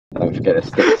Don't forget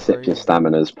to sip your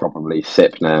staminas. Probably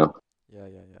sip now. Yeah,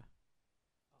 yeah, yeah.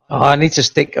 Oh, I need to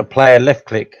stick a player left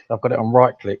click. I've got it on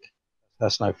right click.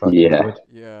 That's no fucking Yeah. good.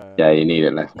 Yeah. Yeah, you need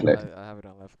it left click. I have it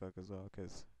on left click as well,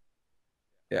 cause.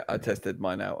 Yeah, I tested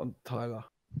mine out on Tyler.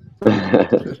 Yeah,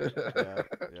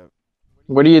 yeah.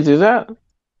 Where do you do that?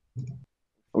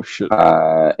 Oh shit.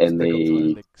 In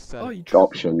the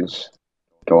options,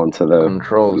 go onto the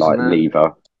Controls, like isn't it?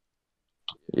 lever.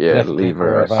 Yeah, Left click lever.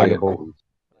 where I see it. available.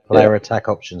 Player attack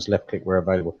options, left click where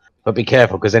available. But be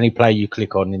careful because any player you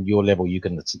click on in your level,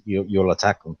 you'll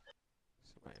attack them.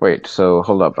 Wait, so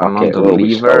hold up. I'm Fuck on it, the we'll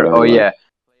be lever. stolen Oh anyway. yeah,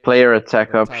 player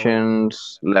attack That's how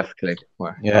options, left click.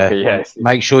 Where? Yeah. Okay, yes.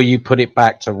 Make sure you put it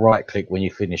back to right click when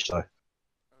you finish though.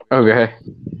 Okay.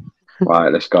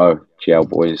 Right, let's go, GL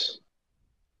boys.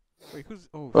 Wait, who's?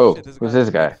 Oh, shit, who's this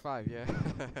guy? 85, yeah.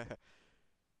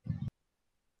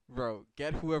 Bro,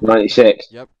 get whoever. 96.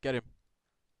 Yep, get him.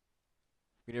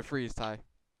 We need a freeze, Ty.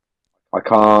 I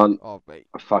can't. Oh, wait.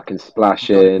 I fucking splash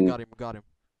We in. got him. We got it.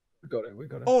 We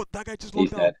got it. Oh, that guy just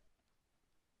He's logged dead.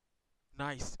 out.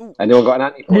 Nice. Ooh. Anyone got an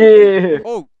anti-point? Yeah.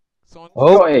 Oh. Someone.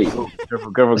 Scotty,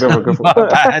 Careful. My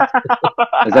bad.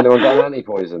 has anyone got an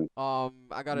anti-poison? I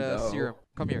got a No. serum.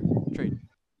 Come here. Trade.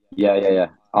 Yeah.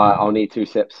 I'll need 2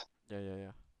 sips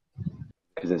Yeah.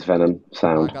 because it's venom I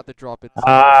sound. got the drop. It's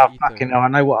ether. Fucking hell, I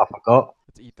know what I forgot.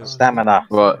 It's ether. Stamina.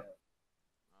 What?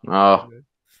 Oh,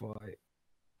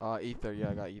 Fight. Ether. Yeah,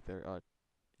 I got ether.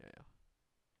 Yeah.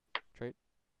 Trade.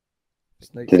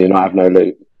 Snakes. Did he not have no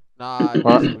loot? Nah,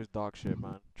 What? it was dog shit,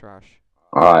 man. Trash.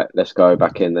 Alright, let's go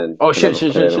back in then. oh shit.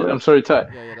 I'm sorry, Ty.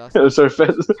 Yeah, that's. I'm sorry,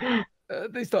 Fez.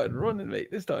 They started running, mate.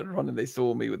 They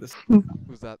saw me with the.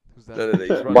 Who's that? No, they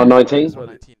just running. 119? Just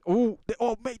running. 119.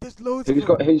 Oh, mate, there's loads. Who's of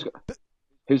got them.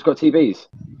 who's got TVs?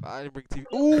 I didn't bring TV.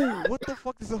 Ooh, what the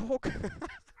fuck is a hook?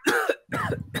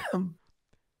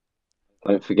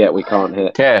 Don't forget we can't hit.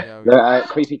 Okay. Yeah, No,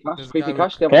 creepy Cush, this creepy guy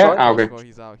Cush, with- the other Yeah, side. okay. Oh,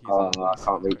 he's out. I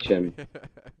can't reach him.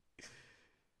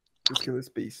 Let's kill this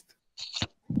beast.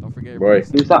 Don't forget your Boy.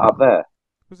 brace. Who's that up there?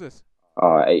 Who's this?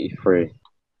 83.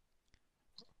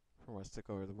 Who wants to take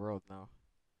over the world now?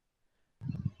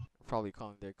 Probably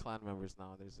calling their clan members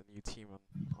now. There's a new team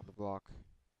on the block.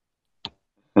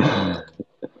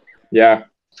 Yeah.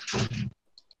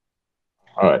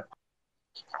 All right.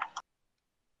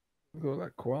 We got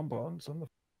like Quambons on the.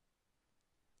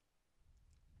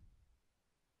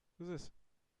 Who's this?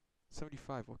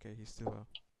 75. Okay, he's still.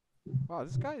 Wow,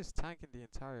 this guy is tanking the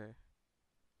entire.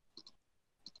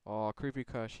 Oh, creepy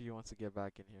Kush, he wants to get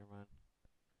back in here, man.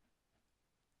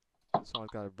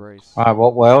 Someone's got a brace. Alright,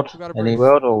 what world? Who got a Any brace?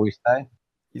 world or we stay?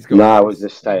 He's got. No, a we'll brace.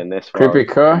 just stay in this Creepy world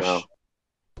for Kush. now.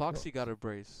 Ploxy got a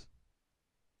brace.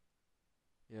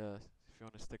 Yeah, if you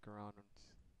want to stick around and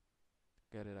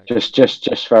get it. I guess.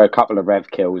 Just for a couple of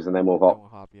rev kills and then we'll Then hop. we'll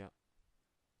hop, yeah.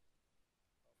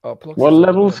 Oh, Pluxy's What over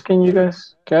levels there. can you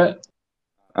guys get?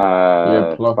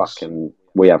 Yeah, Plux. Fucking,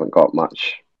 we haven't got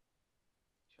much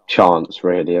chance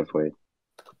really, have we?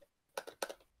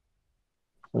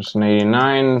 There's an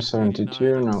 89, 89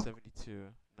 72, and no. 72.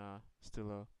 Nah, still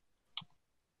low.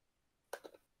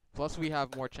 Plus, we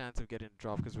have more chance of getting a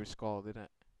drop because we're scalded, isn't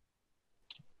it?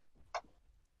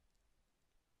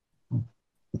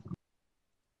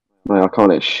 Man, I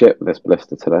can't hit shit with this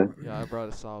blister today. Yeah, I brought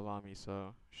a salve on me,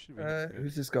 so should be.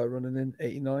 Who's this guy running in?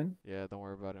 89? Yeah, don't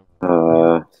worry about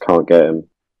him. Can't get him.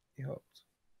 He hopped.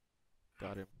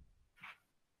 Got him.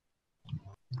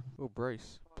 Oh,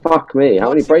 brace. Fuck me, how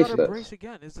many Ploxy got a bracelets? brace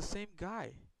again. It's the same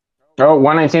guy. Oh,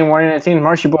 119,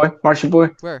 Marshy boy.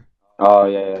 Where? Oh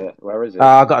yeah. Where is it?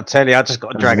 I got to tell you, I just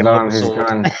got a dragon He's sword.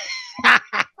 gone. Might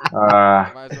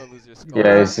as well lose your skull.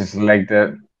 Yeah, it's just like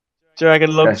that.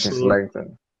 Dragon That's just like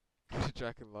that.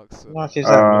 Dragon Lux. Nice is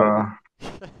that?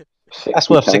 That's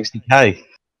worth 60k.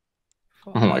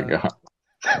 Oh my god.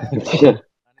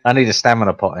 I need a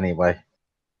stamina pot anyway.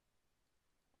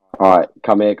 Alright,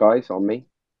 come here guys, on me.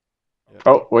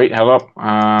 Oh, wait, hold up.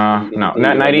 No,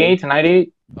 98?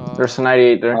 There's a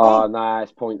 98 there. Oh, nah,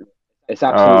 it's pointless. It's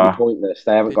absolutely pointless.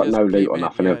 They haven't got no loot or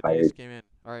nothing, have they they? just came in.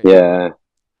 All right. Yeah.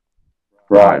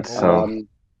 Right, so-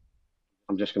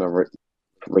 I'm just gonna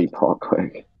repot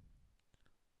quick.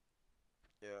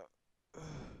 Yeah.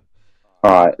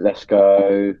 Alright, let's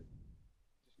go.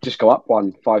 Just go up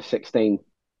one, 516.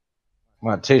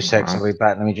 Right, 2 secs, I'll be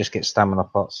back. Let me just get stamina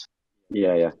pots.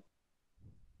 Yeah.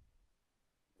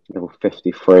 Level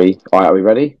 53. Alright, are we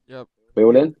ready? Yep. We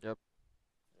all in? Yep.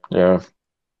 Yeah.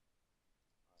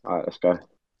 Alright, let's go.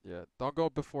 Yeah. Don't go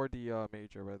before the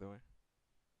major, by the way.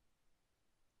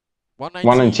 119.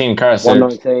 119 cars.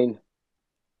 119.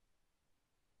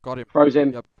 Got him. Froze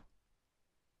him. Yep.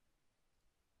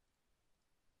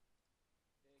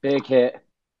 Big hit.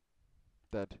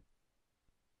 Dead.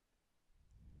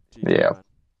 Yeah. Man.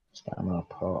 Stamina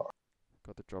apart.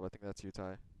 Got the drop. I think that's you,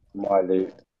 Ty. My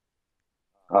loot.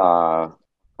 Ah,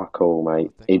 cool,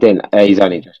 mate. Nothing. He didn't. He's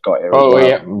only just got here. Oh as well.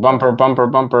 yeah, bumper, bumper,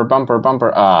 bumper, bumper,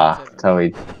 bumper. Ah, tell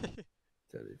it.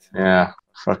 Tell it. Yeah,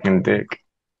 fucking dick.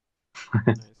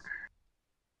 Nice.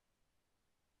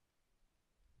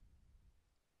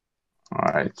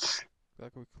 Alright.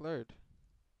 Like we cleared.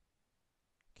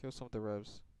 Kill some of the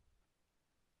revs.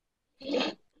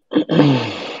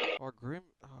 Or Grim.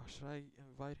 Oh, should I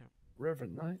invite him?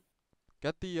 Reverend Knight.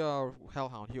 Get the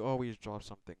Hellhound. He always drops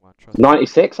something, man. Trust me.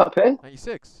 96 up here.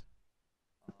 96.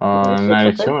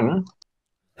 96, 92, no?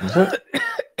 Is it?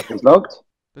 He's logged.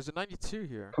 There's a 92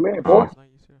 here. Come here, boy. There's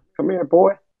 92. Come here,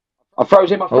 boy. I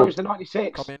froze him. I Oh. froze the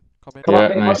 96. Come in. Come in. Come Yeah,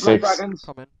 up here, my blood 96. dragons.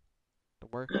 Come in.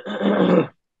 Don't worry.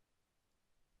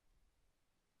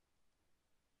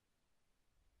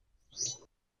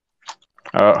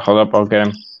 Hold up, I'll get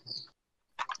him.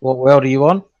 What world are you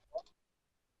on?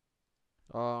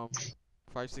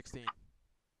 516.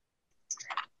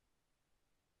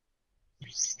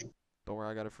 Don't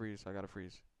worry, I gotta freeze. I gotta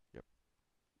freeze. Yep.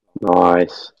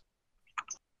 Nice.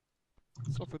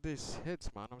 What's up with these hits,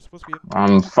 man? I'm supposed to be in.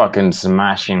 I'm fucking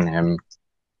smashing him.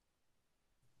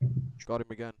 Got him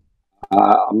again.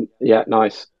 Yeah,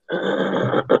 nice.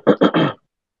 Oh,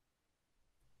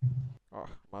 I'm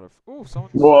out of. Ooh,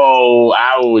 someone's. Whoa,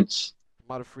 ouch.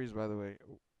 I'm out of freeze, by the way.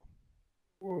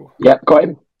 Whoa. Yep, got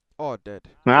him. Oh, dead.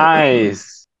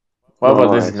 Nice. What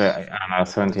about this Nice. guy? I don't know,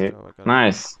 78. I got him.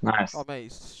 Nice, nice. Oh,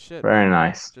 mate, shit. Very man.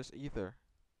 nice. Just ether.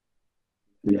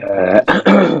 Yeah.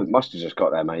 Must have just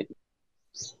got there, mate.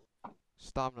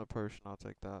 Stamina potion, I'll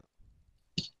take that.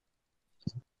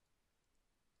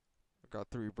 I got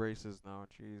 3 braces now,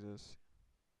 Jesus.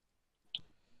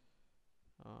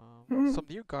 Some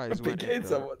new guys I've been went in getting there.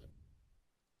 someone.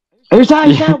 Who's that?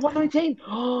 He's that 119.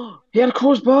 He had a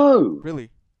crossbow. Really?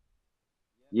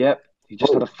 Yep. He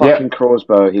just had a fucking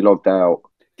crossbow. He logged out.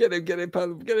 Get him,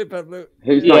 Pablo. Get him, Pablo.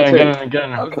 Who's Yeah, 92? get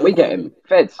him. Can we get him?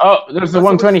 Feds. Oh, there's the That's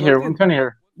 120 someone here, just logged in. 120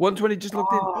 here. 120 just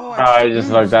logged in. Oh, I just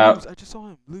logged out. lose. I just saw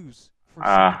him lose. For a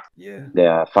Ah, Yeah.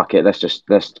 Yeah, fuck it. Let's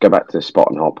go back to the spot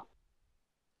and hop.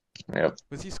 yep.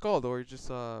 Was he skulled or just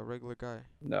a regular guy?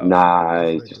 No. Nah,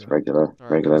 he's just regular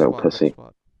Alright, regular got a little spot, got a pussy.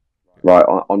 spot. Right,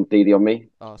 on DD on me.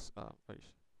 Right.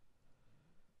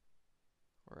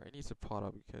 Alright, I need to pot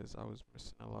up because I was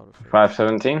missing a lot of it.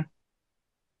 517.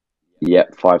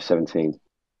 Yep, 517.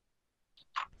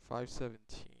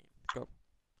 517. Go.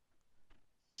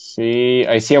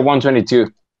 I see a 122.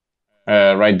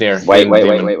 Right there. Wait.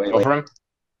 Go for him.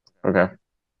 Okay.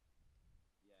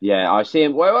 Yeah, I see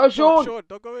him. Wait, Sean! Sean,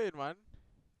 don't go in, man.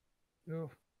 No.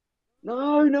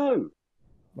 No.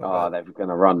 My Oh, bad. they're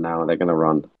gonna run now. They're gonna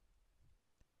run.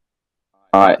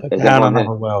 Alright, is Down everyone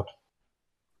another in? world.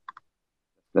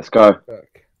 Let's go.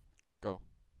 Back.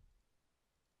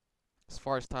 As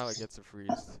far as Tyler gets a freeze,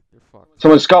 you're fucked.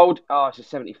 Someone scold. Oh, it's a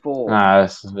 74. Yeah.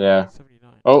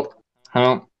 79. Oh, hang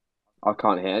on. I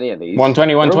can't hit any of these.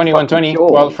 120, They're all 120, fucking 120.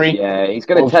 pure. Well, free. Yeah, he's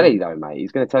gonna Well tell free. you though, mate.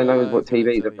 He's gonna tell you what he's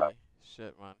gonna TV's tell about. you.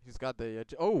 Shit, man. He's got the.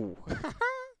 Oh!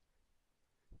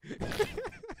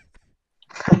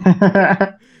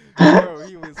 Bro,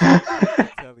 he was. I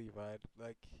tell you, man.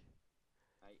 Like.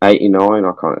 89.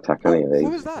 I can't attack any of What these.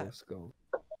 was that? Let's go.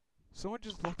 Someone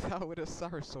just looked out with a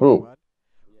Sarasota, Who? man.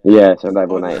 Yeah, so they've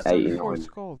Oh, on this is 74 89.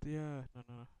 Scald. Yeah,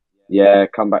 no. Yeah,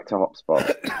 come back to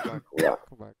hotspot. Come back. Yeah.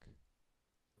 Come back.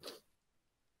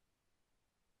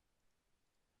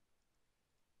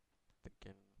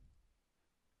 Thinking.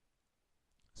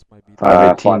 This might be.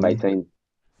 518.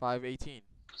 518. 518.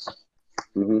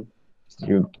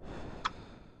 Mhm.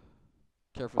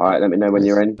 Careful. All right, let me know when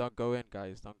you're in. Don't go in,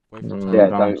 guys. Don't wait for Mm. time. Yeah,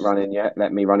 Nice. don't run in yet.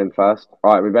 Let me run in first.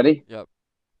 All right, we ready? Yep.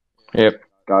 Yep.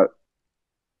 Go.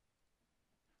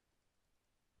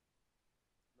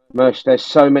 Mersh, there's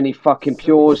so many fucking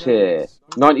pures here.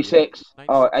 96.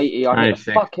 Oh, 80. I hit a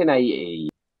 96. fucking 80.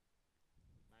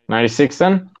 96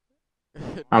 then?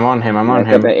 I'm on him. I'm Yeah, on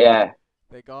him. yeah.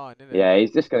 They gone, innit? Yeah,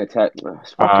 he's just gonna take. It's Oh,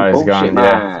 fucking he's bullshit, gone, yeah.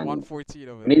 man. It's 114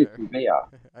 over We need there. a TBR.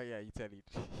 Oh yeah, you tell me.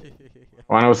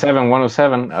 107,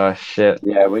 107. Oh, shit.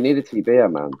 Yeah, we need a TBR,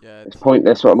 man. Yeah, It's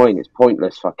pointless. What I mean, it's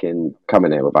pointless fucking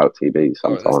coming here without TB Alright, let's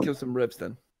sometimes. kill some revs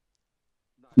then.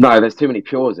 No, there's too many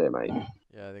pures here, mate.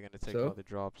 Yeah, they're gonna take So? all the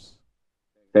drops.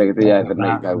 Yeah, the Yeah, mate,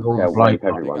 that- they'll all rape blind- They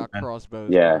everyone. got crossbows.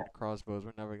 Yeah. Man. Crossbows.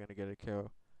 We're never gonna get a kill.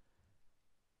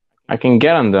 I can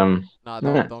get on them. Nah,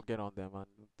 Yeah. don't get on them, man.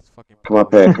 It's fucking. Come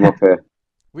up here, come up here.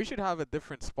 We should have a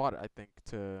different spot, I think,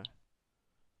 to.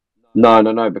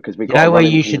 No, because we You got know to where run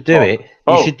in you from the should do top. it? You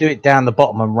Oh. should do it down the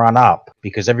bottom and run up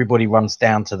because everybody runs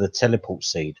down to the teleport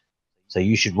seed. So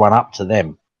you should run up to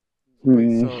them. Wait,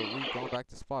 Hmm. so we going back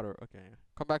to spot or okay?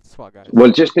 Come back to spot, guys.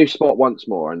 We'll just do spot once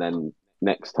more, and then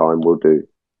next time we'll do.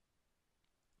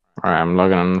 All right, I'm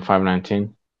logging on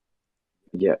 519.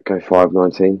 Yeah, go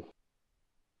 519.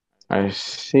 I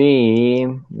see.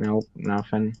 Nope,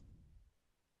 nothing.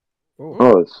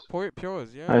 Oh, Oz.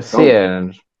 Pure's, yeah. I see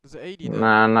it. There's an 80 there.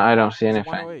 Nah, no, I don't see There's a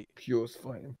anything. 108. Pure's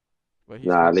fighting. But he's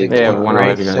Nah, lost. leave Yeah, it. one Three,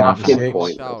 away because there's Fucking nothing.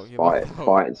 point He of lost out.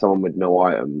 fighting someone with no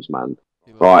items, man.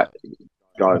 He lost Right, out.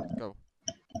 go. Go.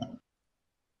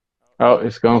 Oh,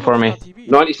 it's going Look, for he's me. on TV.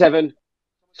 97.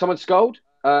 Someone scold?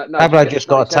 No. Pablo just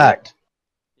got 97? attacked.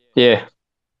 Yeah.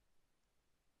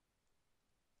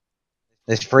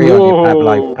 There's three on you,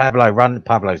 Pablo. Whoa. Pablo, run.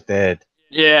 Pablo's dead.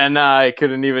 Yeah, nah, I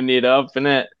couldn't even need up in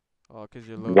it. Oh, because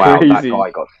you're low. Wow, that Crazy.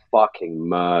 guy got fucking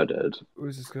murdered.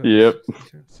 Where's this guy? Yep.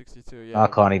 62, yeah. I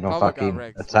can't even Pablo got fucking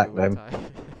wrecked, attack so we them. tie.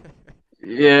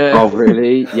 Yeah. Oh,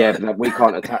 really? Yeah, but we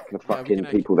can't attack the Yeah, we fucking can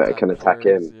people that can attack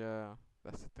Pures, him. Yeah,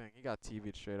 that's the thing. He got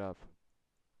TV'd straight up.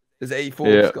 There's 84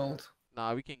 Yeah. gold.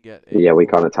 Nah, we can get. Yeah, we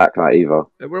can't attack that either.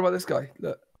 Hey, what about this guy?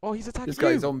 Look, Oh, he's attacking this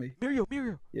guy's you. on me.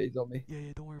 Mirio. Yeah, he's on me. Yeah,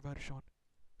 don't worry about it, Sean.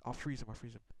 I'll freeze him.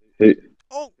 Who?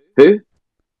 Oh! Who?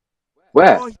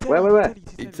 Where? Oh, he tellied, Where? He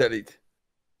He tellied. tellied.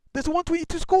 There's a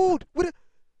 122 scored! What a...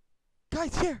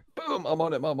 Guys, here! Boom! I'm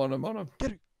on him.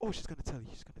 Get it! Oh, she's gonna tell you.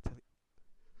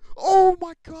 Oh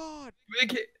my god!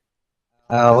 Make it.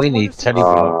 Oh, we That's need wonderful. telly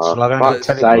blocks. Well, I don't Fuck's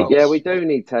have sake. telly blocks. Yeah, we do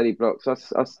need telly blocks.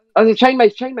 Oh, the chain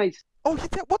maze. Oh,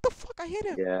 what the fuck? I hit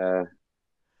him! Yeah.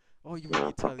 Oh, you Nah,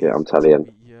 need fuck tellies. it, I'm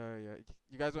tellying. Yeah.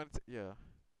 You guys want to... Yeah.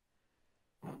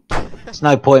 There's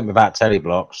no point without telly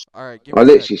blocks. Alright, give I me a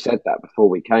sec. literally said that before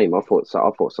we came. I thought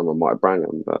someone might have brang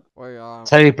them, but Wait,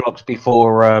 Telly blocks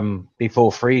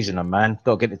before freezing them, man.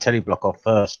 Got to get the telly block off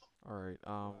first. alright,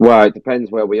 well, it depends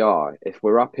where we are. If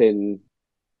we're up in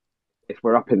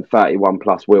 31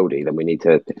 plus Wildy, then we need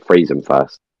to freeze them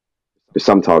first. Because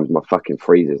sometimes my fucking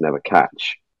freezers never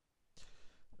catch.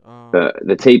 But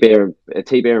the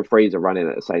TB and freeze are running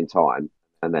at the same time,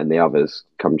 and then the others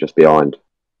come just behind.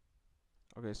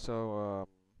 okay, so, oh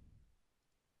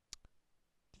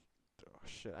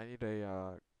shit, I need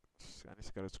to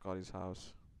go to Scotty's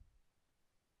house.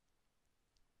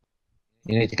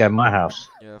 You need to go to my house.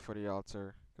 Yeah, for the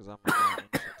altar, because I'm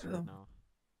ancient right now.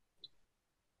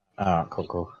 Ah,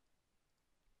 cool.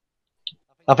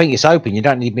 I think it's open. You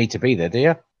don't need me to be there, do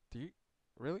you? Do you?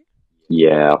 Really?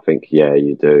 Yeah, I think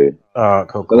you do. Alright,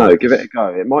 cool. I don't know, give it a go.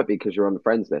 It might be because you're on the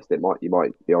friends list. You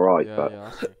might be all right, Yeah, but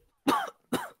I'll see.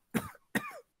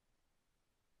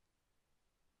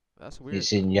 That's weird.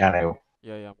 It's in Yanil.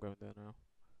 Yeah, I'm going there now.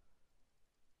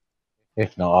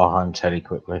 If not, I'll home telly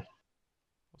quickly.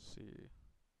 Let's see.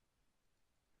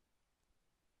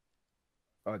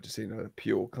 I just seen a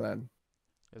pure clan.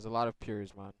 There's a lot of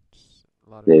pures, man. Just a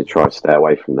lot of you need to pures. try to stay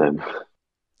away from them.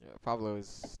 Yeah, Pablo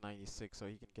is 96, so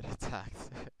he can get attacked.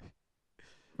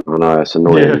 I know it's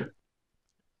annoying. Yeah.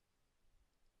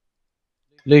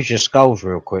 Lose your skulls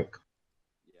real quick.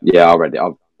 Yeah,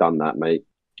 I've done that, mate.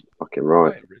 Fucking I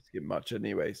right. ain't risking much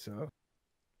anyway, so.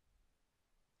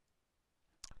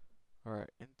 Alright,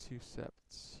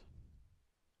 intercepts.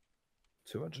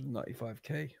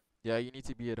 295k. Yeah, you need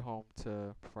to be at home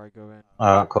before I go in.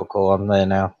 Alright, cool. I'm there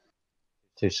now.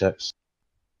 2 secs.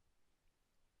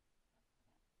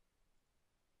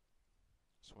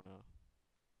 Just wanna.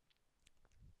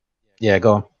 Yeah,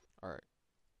 go on. Alright.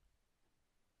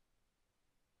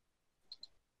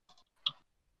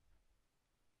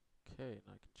 Okay,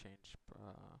 now I can change.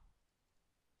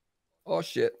 Oh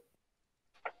shit.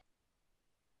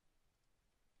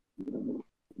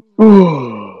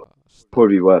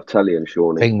 Probably worth telling,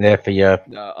 Shawnee. Thing there for your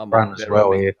No, I'm run on as there well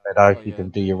on me. here, Bedo. Oh, You yeah. can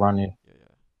do your running. Yeah.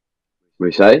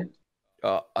 We say?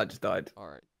 Oh, I just died.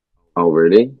 Alright. Oh,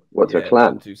 really? What's yeah, a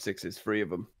clan? 126 3 of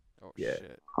them. Oh Yeah.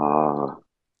 shit. Ah,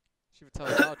 She would tell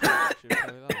you that. John. She would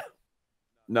tell you that.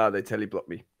 No, they teleblock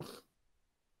me.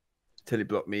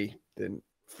 Teleblock me, then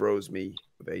froze me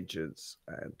with agents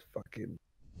and fucking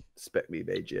spec me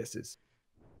with AGSs.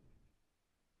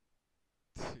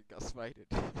 Got smited.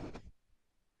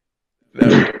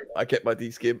 No, I kept my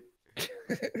D-skim.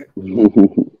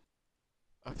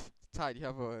 Ty, you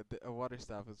have a water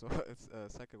staff as well. It's a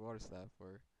second water staff,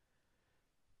 or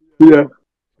yeah.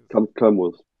 Come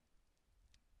with.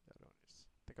 I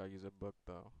think I'll use a book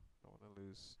though. I don't want to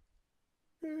lose.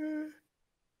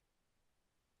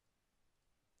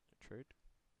 Trade.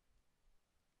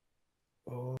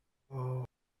 Oh,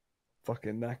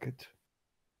 fucking knackered.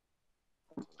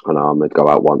 I know, I'm going to go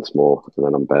out once more and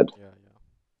then I'm bed. Yeah.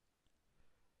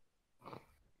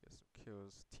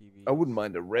 I wouldn't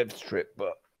mind a Revs trip,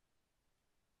 but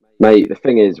Mate, the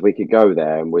thing is, we could go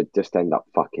there and we'd just end up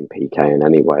fucking PKing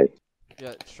anyway.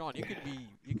 Yeah, Sean, you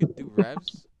could do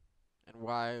revs, and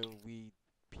while we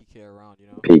PK around, you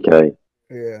know. PK.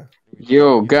 yeah.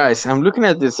 Yo, guys, I'm looking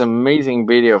at this amazing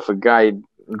video of a guy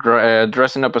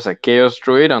dressing up as a chaos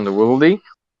druid on the wildy,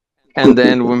 and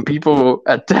then when people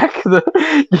attack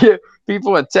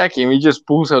people attack him, he just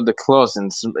pulls out the claws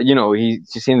and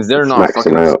since they're not Smacks him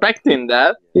fucking out. expecting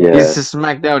that, Yeah, he's just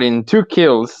smacked out in 2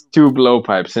 kills, 2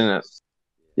 blowpipes in it.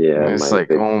 yeah, And it's mate, like,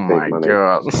 big, oh big my money.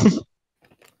 god.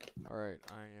 All right,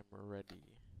 I am ready.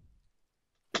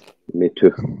 Me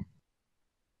too.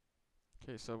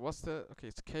 Okay, so what's the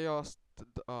It's chaos,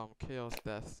 chaos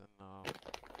deaths and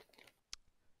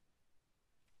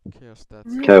chaos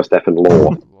deaths. Chaos, Death, and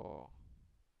Law. Law.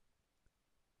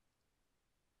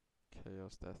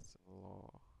 Chaos deaths and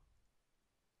law.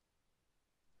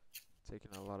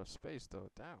 Taking a lot of space though.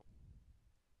 Damn.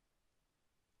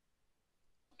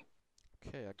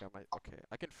 Okay,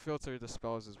 I can filter the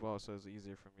spells as well, so it's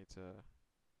easier for me to.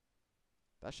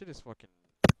 That shit is fucking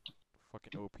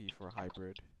OP for a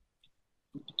hybrid.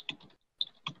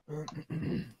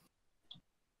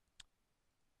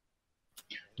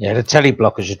 Yeah, the telly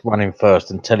blocker should run in first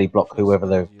and telly block whoever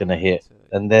they're going to hit.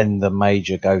 And then the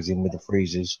major goes in with the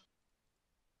freezes.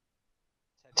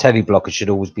 Telly blocker should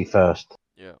always be first.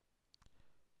 Yeah.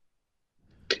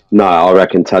 No, I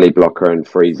reckon telly blocker and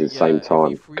freeze at the same if he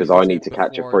time because I freezes need him to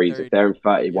catch a before freeze. If they're in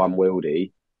 31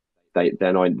 wildy,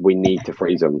 we need to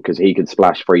freeze them because he could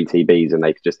splash 3 TBs and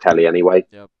they could just telly anyway.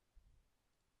 Yep.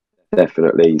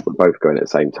 Definitely, we're both going at the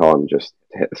same time, just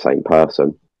to hit the same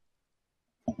person.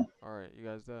 Alright, you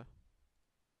guys there?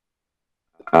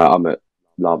 I'm at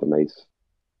Lava Maze.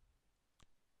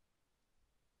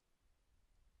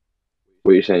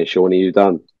 What are you saying, Sean? Are you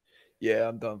done? Yeah,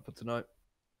 I'm done for tonight.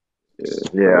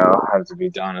 Yeah, I'll have to be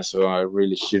done as well. I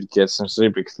really should get some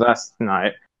sleep because last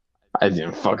night I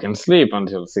didn't fucking sleep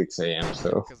until 6 a.m.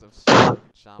 So Because of fucking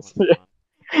shaman.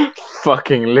 Man.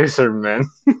 fucking lizard man.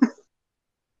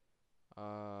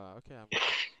 Okay, I'm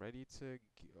ready to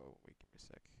go. Wait, give me a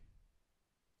sec.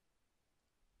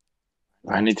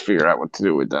 I need to figure out what to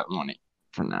do with that money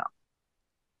for now.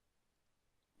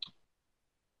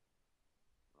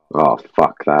 Oh,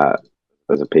 fuck that.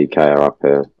 There's a PKer up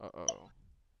here. Uh-oh.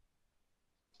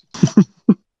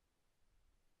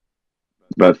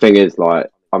 But the thing is, like,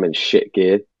 I'm in shit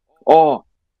gear. Oh,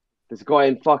 there's a guy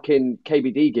in fucking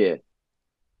KBD gear.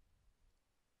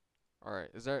 Alright,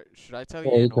 should I tell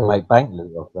Yeah, you you in can or? make bank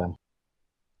loot off them.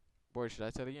 Boy, should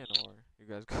I tell you in or? You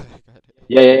guys got it.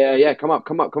 Yeah. Come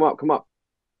up.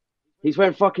 He's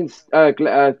wearing fucking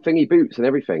thingy boots and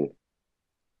everything.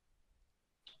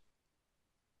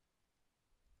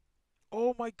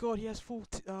 Oh my god, he has full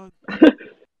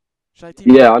should I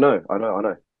Yeah, I know.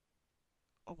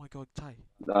 Oh my god, Ty.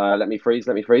 Let me freeze.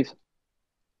 Do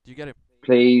you get him?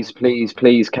 Please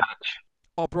catch.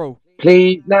 Oh, bro.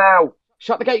 Please, now.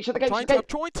 Shut the gate. I'm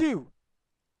trying to.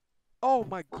 Oh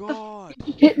my god.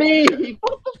 Hit me.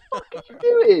 What the fuck are you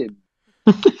doing?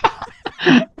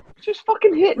 Just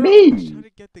fucking hit Bro, I'm me. trying to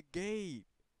get the gate.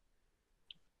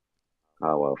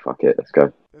 Oh, well, fuck it. Let's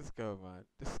go. Let's go, man.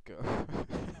 Let's go.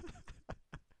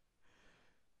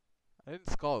 I didn't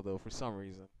skull, though, for some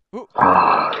reason. Ooh.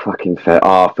 Ah, fucking fed.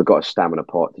 Oh, I forgot a stamina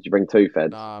pot. Did you bring 2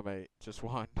 feds? Nah, mate. Just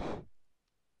one.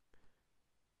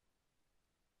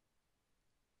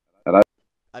 Hello?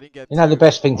 I didn't get You know, the two.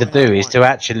 best thing to Only had do is one. to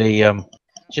actually, do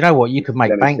you know what? You can make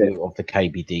Let me bank see. loot of the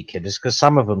KBD killers because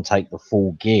some of them take the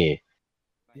full gear.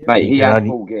 Mate, he You can had only-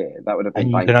 full gear. That would have been And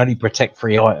you bank. can only protect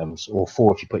 3 items or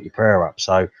 4 if you put your prayer up.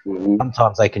 So Mhm.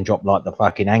 sometimes they can drop like the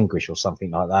fucking anguish or something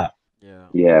like that. Yeah.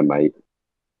 Yeah, mate.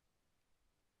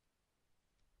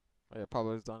 Oh, yeah,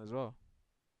 Pablo's done as well.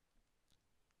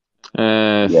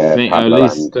 Yeah, at Pablo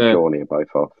least and Shawnee are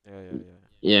both off.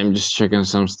 Yeah. I'm just checking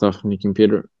some stuff on the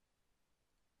computer.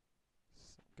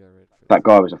 Get rid for That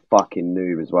guy was a fucking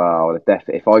noob as well.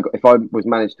 If I was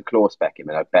managed to claw spec him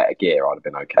and had better gear, I'd have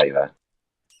been okay there.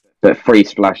 But 3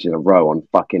 splashes in a row on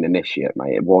fucking initiate,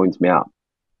 mate, it winds me up.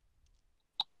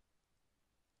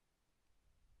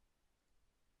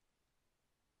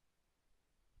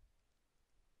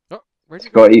 Oh, where'd you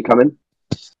Scott, go? are you coming?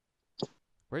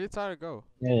 Where did Tyler go?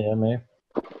 Yeah, man.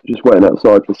 Just waiting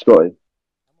outside for Scotty.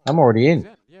 I'm already He's in.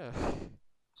 in. Yeah.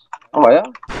 Oh, yeah?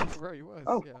 Where he was.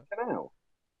 Oh, Yeah. fucking hell.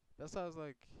 That sounds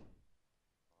like.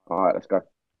 Alright, let's go.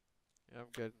 Yeah, I'm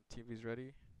getting TV's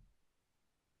ready.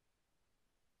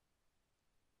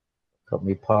 Got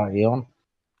me party on.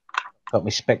 Got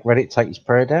me spec ready to take his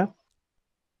prayer down.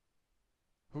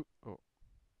 Oh.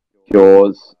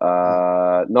 Yours.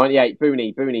 98.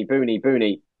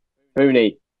 Booney.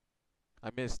 Booney. I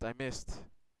missed.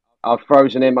 I've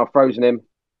frozen him.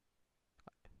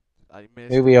 I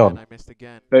missed Who we again. on? I missed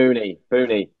again. Booney.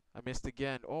 I missed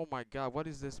again. Oh my god, what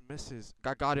is this misses?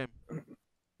 I got him.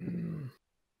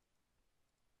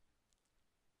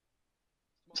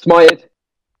 Smited.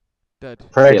 Dead.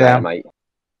 Prayer See you later, down. mate.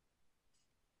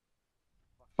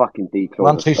 Fucking declaw.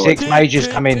 1, 2, 6 mages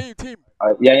come in. Team.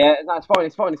 Yeah. No,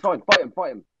 it's fine. Fight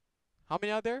him. How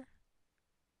many out there?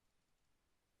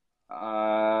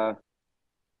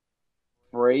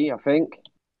 3, I think.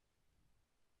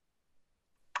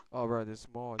 Oh, bro, there's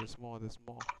more. A bit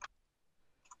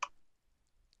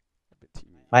TV.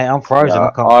 Mate, I'm frozen. Yeah,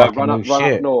 I can't fucking move run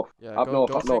shit. up north. Yeah, Up go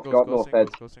north. singles, Go up go north, singles,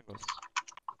 Ed. go singles.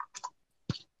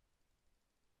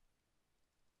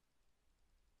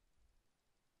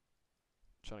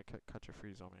 Trying to catch a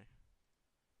freeze on me.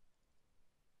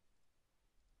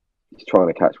 He's trying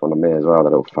to catch one of me as well, that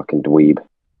little fucking dweeb.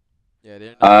 Yeah,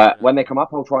 they're not. When they come up,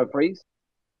 I'll try and freeze.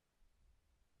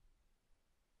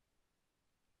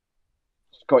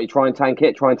 Scotty, try and tank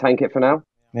it for now.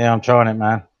 Yeah, I'm trying it,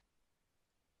 man.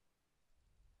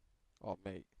 Oh,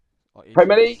 mate. Oh,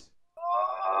 Premier Adrian's-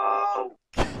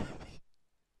 League.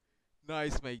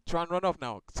 Nice, mate. Try and run off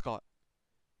now, Scott.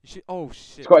 You should. Oh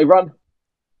shit. Scotty, run.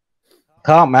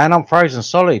 Can't, man. I'm frozen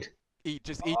solid. Eat.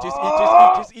 Just eat.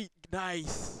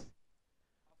 Nice.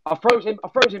 I froze him.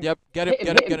 Yep. Get him.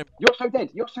 Hit Get him. You're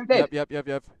so dead.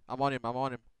 Yep. I'm on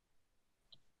him.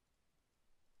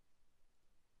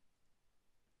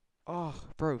 Oh,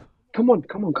 bro. Come on.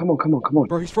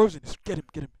 Bro, he's frozen. Get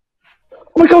him. Oh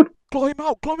my god. Claw him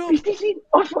out. He's DC.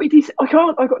 I thought he DC. I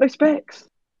can't. I got no specs.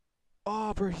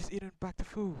 Oh, bro, he's eating back to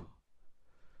food.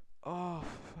 Oh,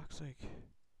 for fuck's sake.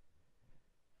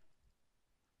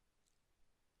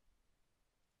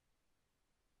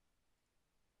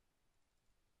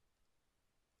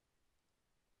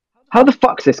 How the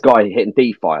fuck's this guy hitting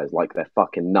D-fires like they're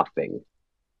fucking nothing?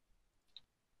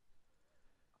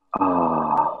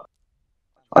 Ah.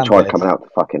 I tried coming out to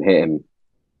fucking hit him.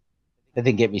 They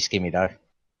didn't get me skimmy, though.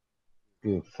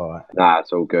 Good fight. Nah,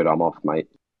 it's all good. I'm off, mate.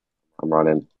 I'm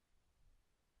running.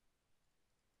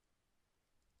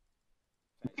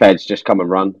 Feds, just come and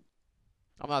run.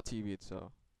 I'm not TV'd,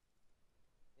 so.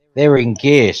 They're in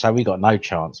gear, so we got no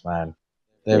chance, man.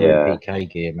 They're in PK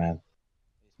gear, man.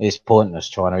 It's pointless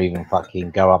trying to even fucking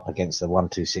go up against the 1,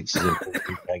 2, 6s in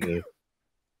PK gear.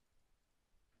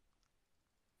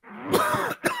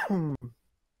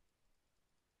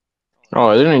 Oh,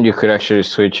 I didn't know you could actually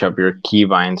switch up your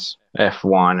keybinds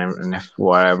F1 and F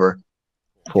whatever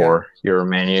for your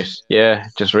menus. Yeah,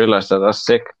 just realized that. That's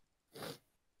sick.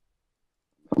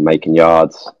 I'm making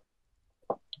yards.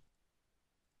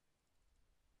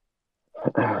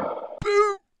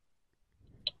 Boom!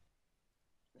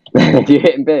 You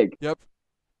hitting big? Yep.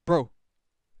 Bro.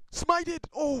 Smited!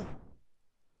 Oh!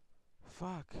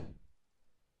 Fuck.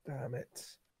 Damn it.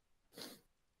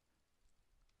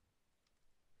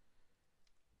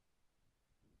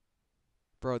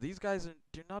 Bro, these guys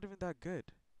they're not even that good.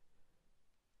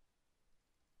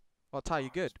 Oh, Ty, you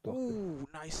good? Stop it. Ooh,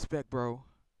 nice spec, bro.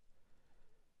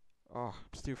 Oh, I'm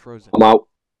still frozen. I'm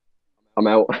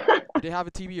out. Do they have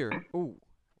a TV here? Ooh.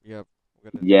 Yep.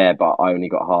 Yeah, but I only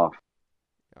got half.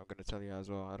 I'm gonna tell you as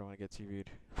well. I don't want to get TV'd.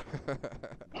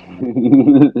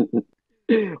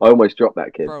 I almost dropped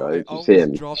that kid, Bro, though. I Did you see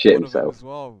him dropped shit one of them himself? as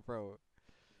well, bro.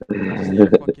 I just need a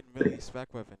fucking melee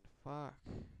spec weapon. Fuck.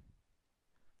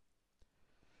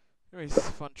 Anyways,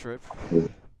 fun trip.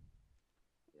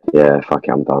 Yeah, fuck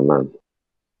it, I'm done, man.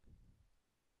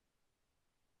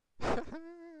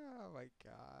 Oh my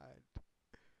god.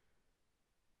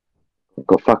 I've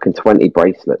got fucking 20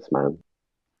 bracelets, man.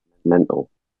 Mental.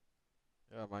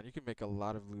 Yeah, man, you can make a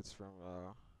lot of loots from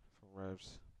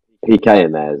revs. PK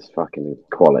in there is fucking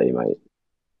quality, mate.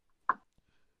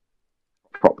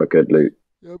 Proper good loot.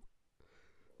 Yep.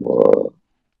 Whoa.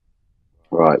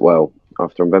 Right, well,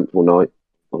 after an eventful night,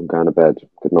 I'm going to bed.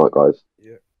 Good night, guys.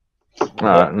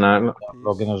 No.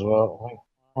 Log in as well.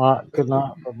 Alright, good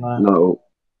night. Good night. No.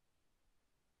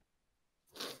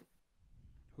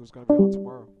 Who's gonna be on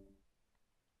tomorrow?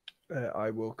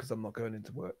 I will, because I'm not going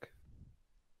into work.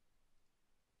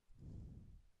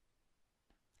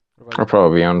 What about I'll you?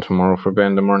 probably be on tomorrow for bed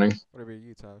in the morning. What about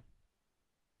you, Ty?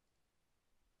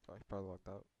 Oh, he probably locked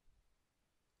out.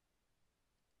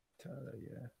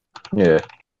 Yeah. Yeah.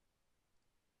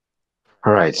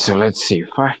 All right, so let's see.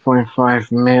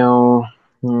 5.5 mil.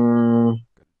 Good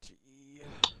G.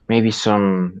 Maybe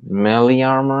some melee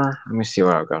armor. Let me see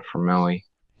what I got for melee.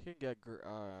 You can get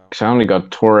Because I only got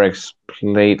Thorax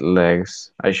plate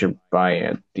legs. I should buy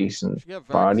a decent you should get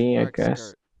body, I Varric guess.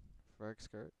 Skirt. Varric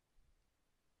skirt.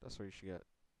 That's what you should get.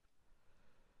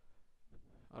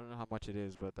 I don't know how much it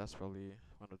is, but that's probably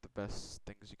one of the best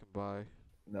things you can buy.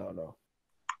 No.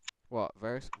 What?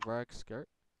 Varix skirt?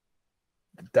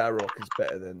 Darrock is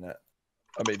better than that.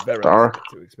 I mean, Verak's a Dark. bit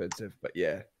too expensive, but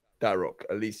yeah, Darrock.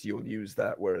 At least you'll use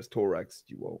that, whereas Torax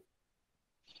you won't.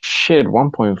 Shit,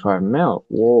 1.5 mil.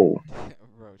 Whoa.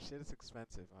 Bro, shit is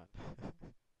expensive, man.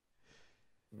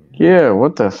 Yeah,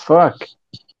 what the fuck?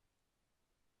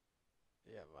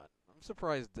 Yeah, man. I'm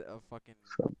surprised fucking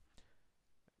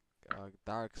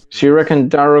dark So you skins. reckon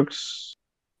Dark's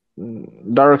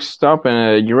stop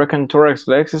and you reckon Thorax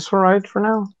Legs is alright for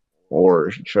now? Or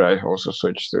should I also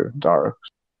switch to Dark?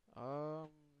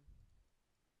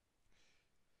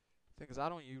 Thing is, I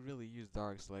don't really use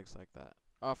dark legs like that.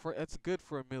 For it's good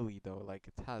for a melee though. Like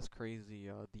it has crazy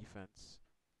defense.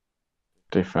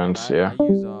 Like Defense, I yeah.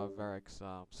 use Varix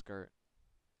skirt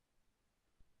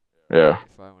Yeah.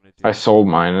 if I want to do. I sold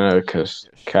mine because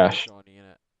cash. Shawnee in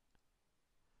it.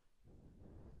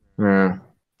 Yeah.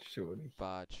 Surely.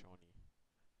 Bad Shawnee.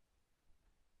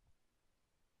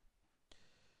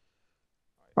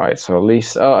 Alright, so at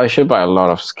least I should buy a lot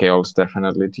of scales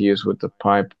definitely to use with the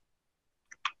pipe.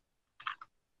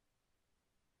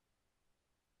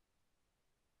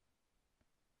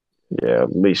 Yeah,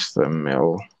 at least a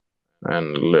mil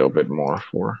and a little bit more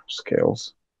for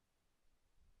scales.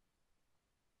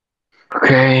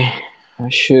 Okay, I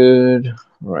should.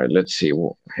 Right, let's see.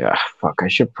 Yeah, fuck, I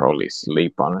should probably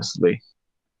sleep, honestly.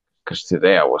 Because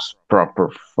today I was proper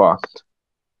fucked.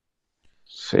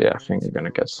 So yeah, I think I'm gonna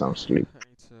get some sleep. I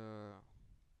need to.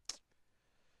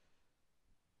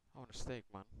 I want a steak,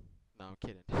 man. No, I'm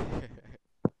kidding.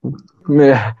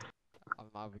 Yeah, I'm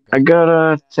not even I gonna.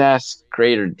 got a task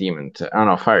Crater Demon test. Oh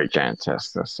no, Fire Giant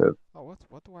test, that's it. Oh,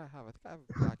 what do I have? I think I have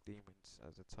Black Demons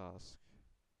as a task.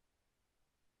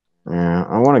 Yeah,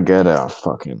 I wanna get a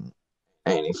fucking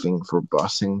anything for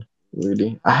bossing,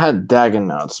 really. I had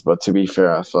Dagonauts, but to be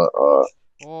fair, I thought,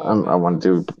 Oh I man, want that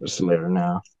to was do Slayer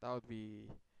now. that would be.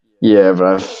 Yeah,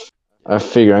 but I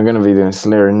figure I'm gonna be doing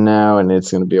Slayer now, and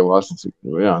it's gonna be a while since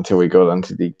until we go down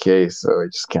to DK, so I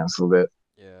just canceled it.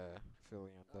 Yeah, feeling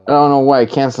on I that. don't know why I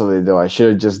canceled it though. I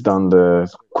should have just done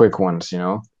the quick ones,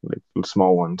 like the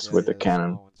small ones Yeah, with the the small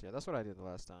cannon. ones. Yeah, that's what I did the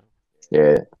last time.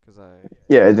 Yeah, Cause I.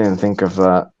 yeah, I didn't think of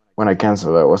that when I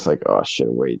canceled it. I was like, oh shit,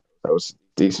 wait, that was a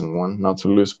decent one, not to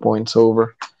lose points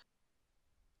over.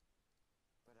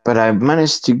 But I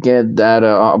managed to get that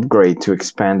upgrade to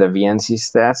expand the VNC's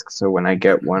task, so when I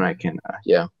get one, I can,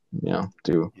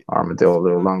 do Armadillo a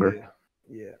little longer.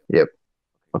 Yeah. Yep.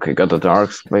 Okay, got the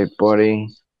Dark Blade body.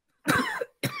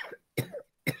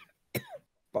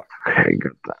 Okay,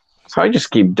 got that. So I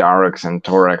just keep Darks and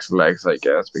Thorax legs, I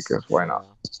guess, because why not?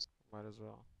 Might as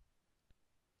well.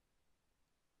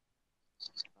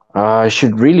 I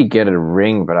should really get a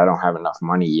ring, but I don't have enough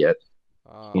money yet.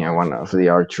 One of the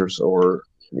archers, or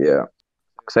yeah,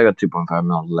 because I got 2.5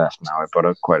 mil left now. I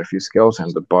bought quite a few skills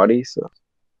and the body, so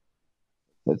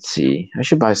let's see. I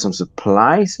should buy some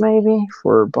supplies maybe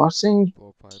for bossing.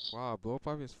 Blowpipe. Wow,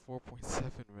 blowpipe is 4.7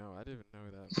 mil. I didn't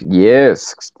even know that.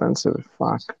 Yes, expensive.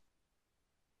 Fuck.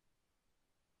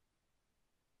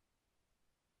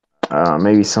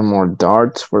 Maybe some more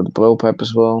darts for the blowpipe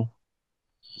as well.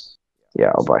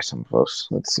 Yeah, I'll buy some of those.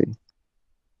 Let's see.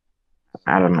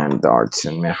 Adamant darts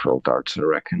and mithril darts, I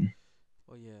reckon.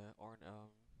 Oh yeah, I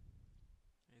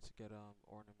need to get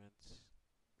ornaments.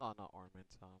 No, not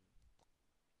ornaments.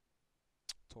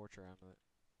 Torture amulet.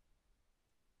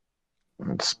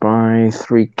 Let's buy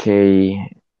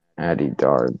 3k Addy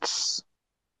darts.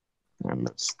 And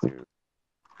let's do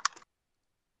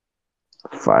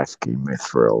 5k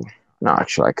mithril. No,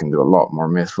 actually, I can do a lot more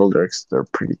mithril. They're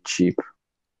pretty cheap.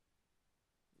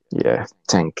 Yeah,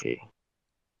 10k.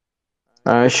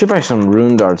 I should buy some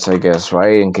rune darts, I guess,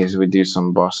 right? In case we do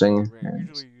some bossing. Usually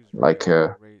use like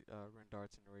rune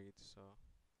darts and raids. So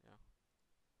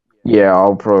yeah,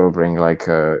 I'll probably bring like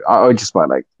I'll just buy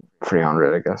like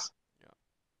 300, I guess. yeah.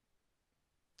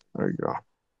 There you go. I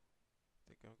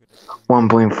think I'm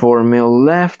gonna do 1.4 mil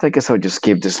left. I guess I'll just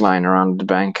keep this line around the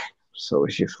bank. So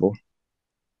it's useful.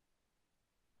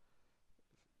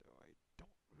 I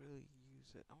don't really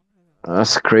use it.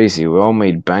 That's crazy. We all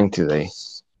made bank today.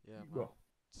 Yeah, man. Well,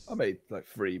 I made like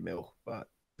 3 mil, but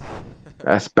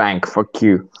That's bank. Fuck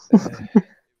you.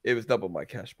 it was double my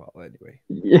cash pile anyway.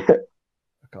 Yeah.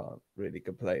 I can't really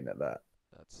complain at that.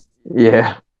 That's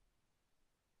Yeah.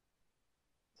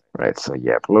 Right. So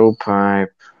yeah, blowpipe.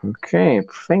 Okay. I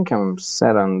think I'm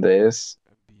set on this.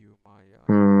 imbue my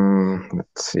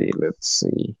Let's see. Let's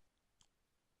see.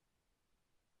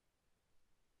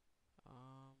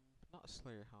 not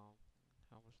Slayer Helm.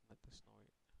 Helm is not this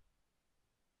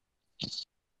noise.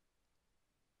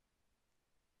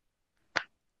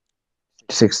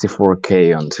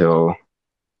 64k until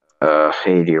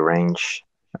 80 range.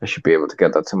 I should be able to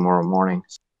get that tomorrow morning.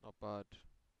 Not bad.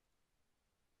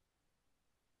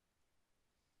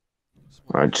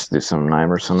 I just do some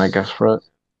Nimerson, I guess, for it.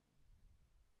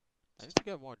 I need to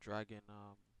get more dragon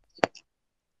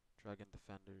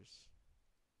defenders.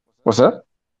 What's that?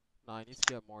 No, I need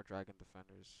to get more dragon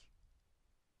defenders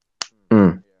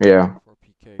Yeah, for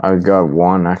PK. I got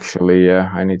one actually.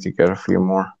 Yeah, I need to get a few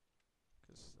more.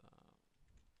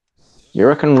 You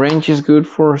reckon range is good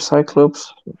for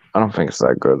Cyclops? I don't think it's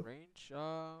that good. Range,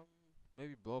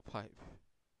 maybe blowpipe.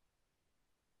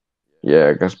 Yeah,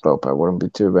 I guess Blowpipe wouldn't be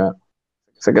too bad.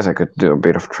 So I guess I could do a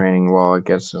bit of training while I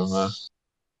get some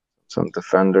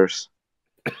defenders.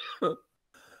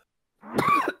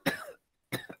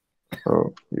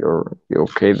 Oh, you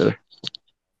okay there?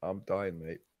 I'm dying,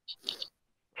 mate.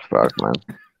 Fuck, man.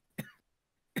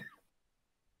 I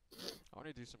want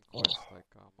to do some quests like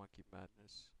Monkey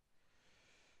Madness.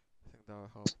 I think that will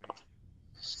help me.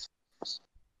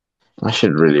 I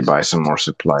should really buy some more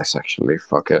supplies, actually.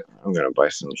 Fuck it. I'm gonna buy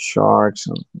some sharks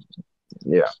and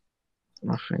yeah,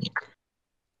 I think.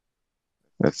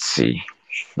 Let's see.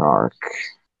 Shark.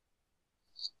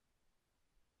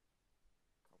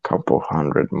 Couple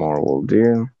hundred more will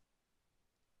do.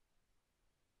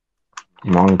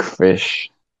 Monkfish.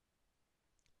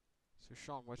 So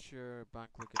Sean, what's your bank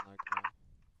looking like now?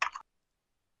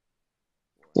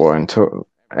 Well, into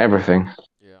everything.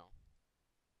 Yeah.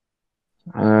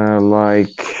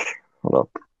 Like, hold up.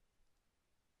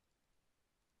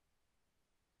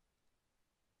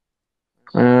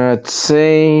 I'd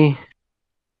say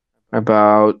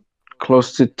about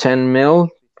close to 10 mil,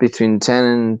 between 10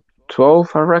 and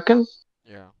 12, I reckon.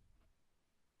 Yeah.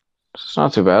 It's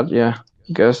not too bad, yeah,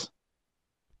 I guess.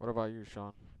 What about you,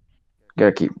 Sean?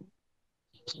 Gotta keep.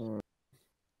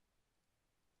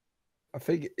 I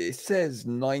think it says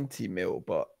 90 mil,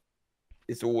 but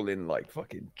it's all in like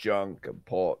fucking junk and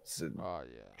pots and Oh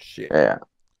yeah. shit. Yeah.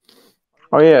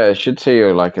 Oh, yeah, it should say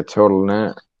like a total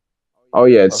net. Oh,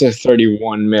 yeah, it says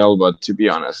 31 mil, but to be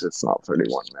honest, it's not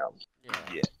 31 mil.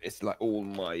 Yeah, it's like all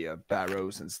my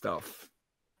barrows and stuff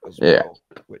as Yeah. well,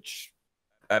 which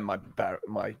and my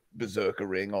berserker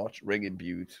ring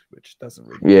imbued, which doesn't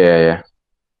really. Yeah.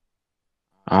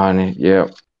 Yeah.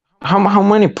 How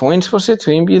many points was it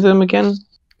to imbue them again?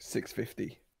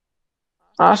 650.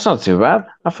 That's not too bad.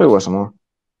 I thought it was more.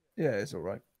 Yeah, it's all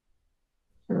right.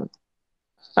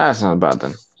 That's not bad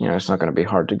then. You know, it's not going to be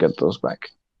hard to get those back.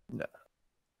 No.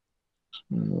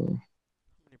 Mm.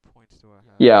 How many points do I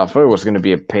have? Yeah, I thought it was going to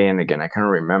be a pain again. I can't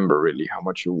remember really how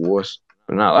much it was.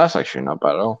 But no, that's actually not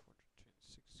bad at all.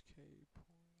 6k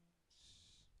points.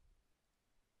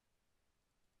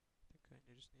 I think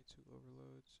I just need 2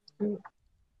 overloads.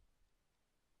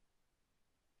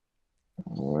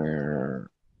 Where?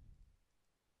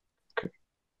 Okay.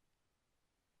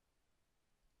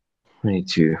 I need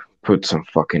to put some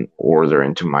fucking order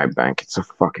into my bank. It's a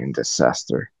fucking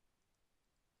disaster.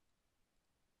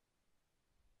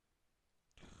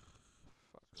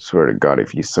 Swear to God,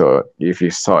 if you saw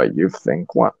it, you'd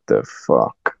think, what the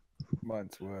fuck?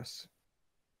 Mine's worse.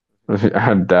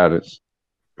 I doubt it.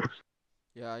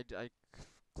 Yeah, I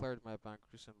cleared my bank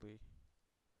recently.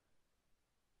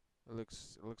 It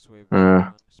looks way better,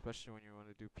 man, especially when you want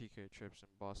to do PK trips and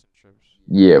Boston trips.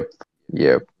 Yep.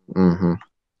 Mm-hmm. You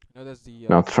know, there's the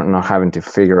Not having to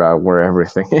figure out where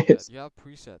everything is. you have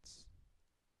presets.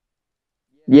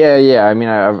 Yeah. I mean,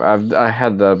 I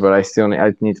had that, but I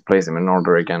need to place them in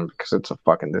order again because it's a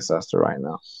fucking disaster right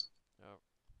now. Yep.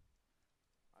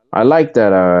 I like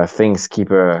that things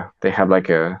they have like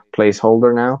a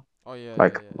placeholder now, Oh yeah.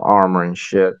 like yeah. armor and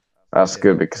shit. That's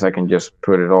good because I can just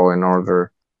put it all in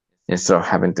order instead of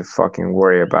having to fucking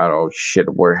worry about, oh shit,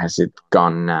 where has it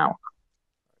gone now?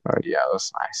 Yeah,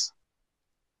 that's nice.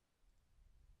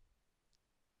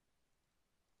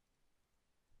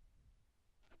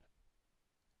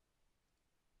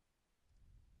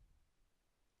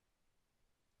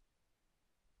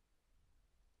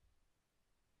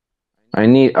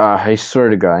 I swear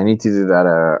to God, I need to do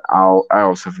that,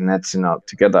 Isles of Netsinot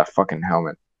to get that fucking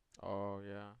helmet. Oh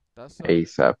yeah. That's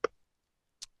ASAP.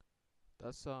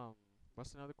 That's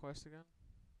what's another quest again?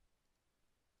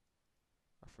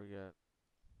 I forget.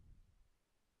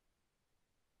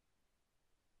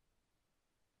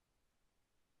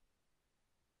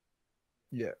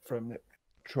 Yeah, from the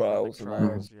trials and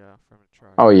Trials, yeah, from the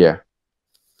trials. Oh yeah.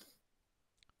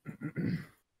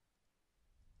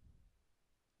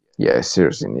 Yeah, I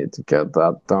seriously need to get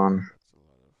that done. That's a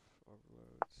lot of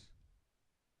overloads.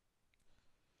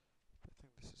 I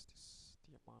think this is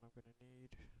the amount I'm gonna need.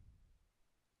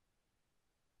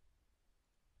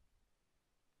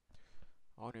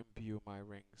 imbue my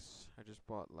rings. I just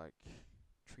bought like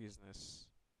treasonous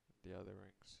and the other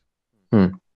rings.